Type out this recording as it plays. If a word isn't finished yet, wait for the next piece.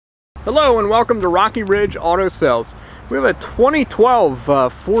Hello and welcome to Rocky Ridge Auto Sales. We have a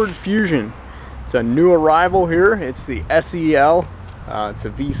 2012 Ford Fusion. It's a new arrival here. It's the SEL. It's a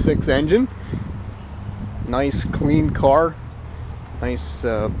V6 engine. Nice clean car. Nice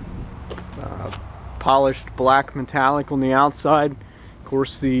polished black metallic on the outside. Of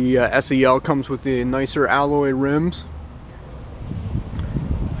course the SEL comes with the nicer alloy rims.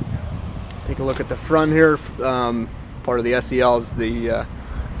 Take a look at the front here. Part of the SEL is the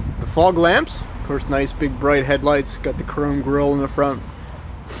fog lamps. Of course, nice big bright headlights. Got the chrome grille in the front.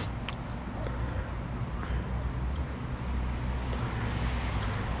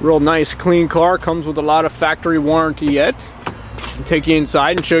 Real nice clean car. Comes with a lot of factory warranty yet. I'll take you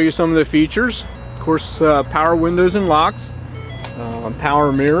inside and show you some of the features. Of course, power windows and locks,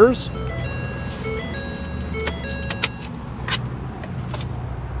 power mirrors.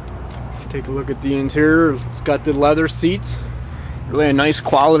 Take a look at the interior. It's got the leather seats. Really a nice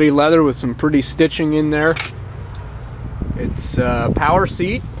quality leather with some pretty stitching in there. It's power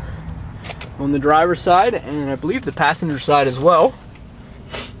seat on the driver's side, and I believe the passenger side as well.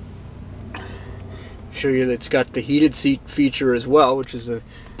 Show you that it's got the heated seat feature as well, which is a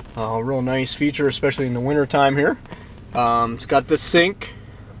real nice feature, especially in the winter time here. It's got the sync,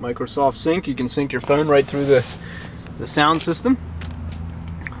 Microsoft Sync. You can sync your phone right through the sound system.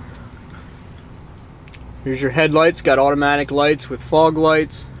 Here's your headlights. Got automatic lights with fog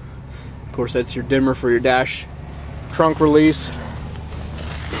lights. Of course, that's your dimmer for your dash trunk release.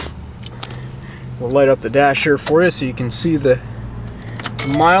 We'll light up the dash here for you so you can see the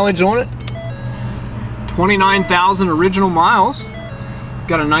mileage on it. 29,000 original miles. It's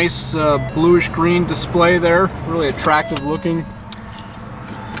got a nice bluish green display there. Really attractive looking.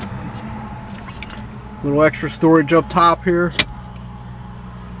 Little extra storage up top here.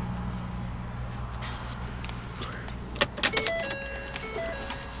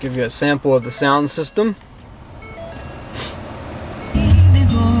 Give you a sample of the sound system.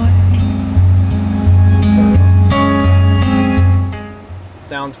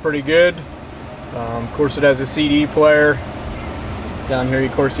 Sounds pretty good. Of course, it has a CD player. Down here,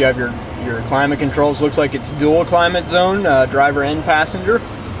 of course, you have your climate controls. Looks like it's dual climate zone, driver and passenger.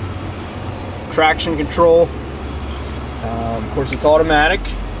 Traction control. Of course, it's automatic,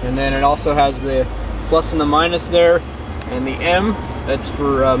 and then it also has the plus and the minus there, and the M. That's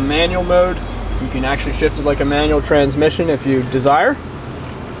for manual mode. You can actually shift it like a manual transmission if you desire.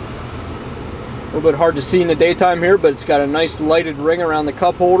 A little bit hard to see in the daytime here, but it's got a nice lighted ring around the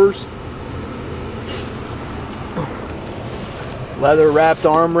cup holders. Leather wrapped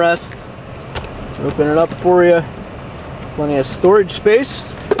armrest. Open it up for you. Plenty of storage space.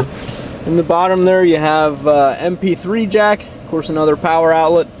 In the bottom there you have MP3 jack. Of course, another power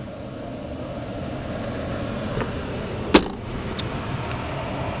outlet.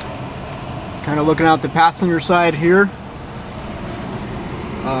 Kind of looking out the passenger side here.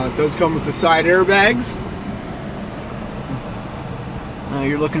 It does come with the side airbags.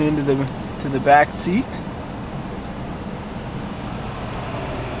 You're looking into the back seat.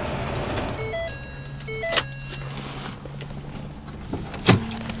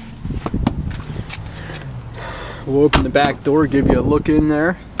 We'll open the back door, give you a look in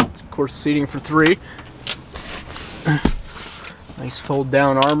there. It's, of course, seating for 3. Nice fold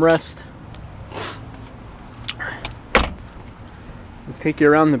down armrest. We'll take you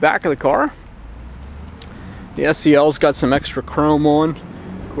around the back of the car. The SEL's got some extra chrome on.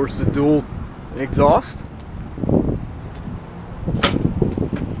 Of course, the dual exhaust.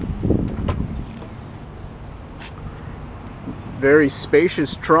 Very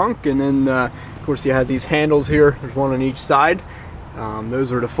spacious trunk, and then of course you have these handles here. There's one on each side.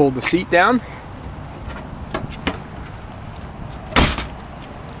 Those are to fold the seat down.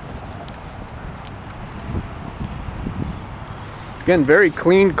 Again, very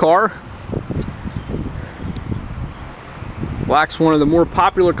clean car. Black's one of the more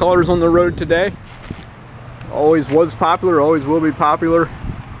popular colors on the road today. Always was popular, always will be popular.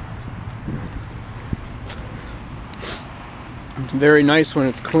 It's very nice when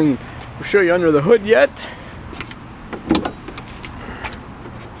it's clean. We'll show you under the hood yet.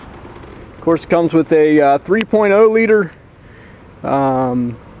 Of course, it comes with a 3.0 liter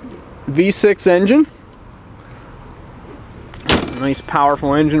V6 engine. Nice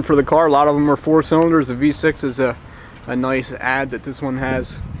powerful engine for the car. A lot of them are 4 cylinders. The V6 is a nice add that this one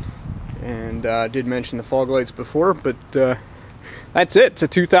has. And I did mention the fog lights before, but that's it. It's a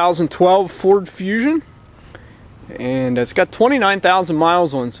 2012 Ford Fusion. And it's got 29,000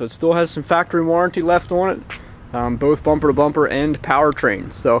 miles on, so it still has some factory warranty left on it. Both bumper to bumper and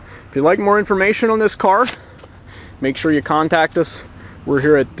powertrain. So if you'd like more information on this car, make sure you contact us. We're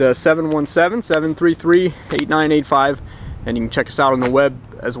here at 717-733-8985, and you can check us out on the web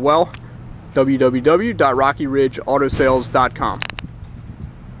as well, www.rockyridgeautosales.com.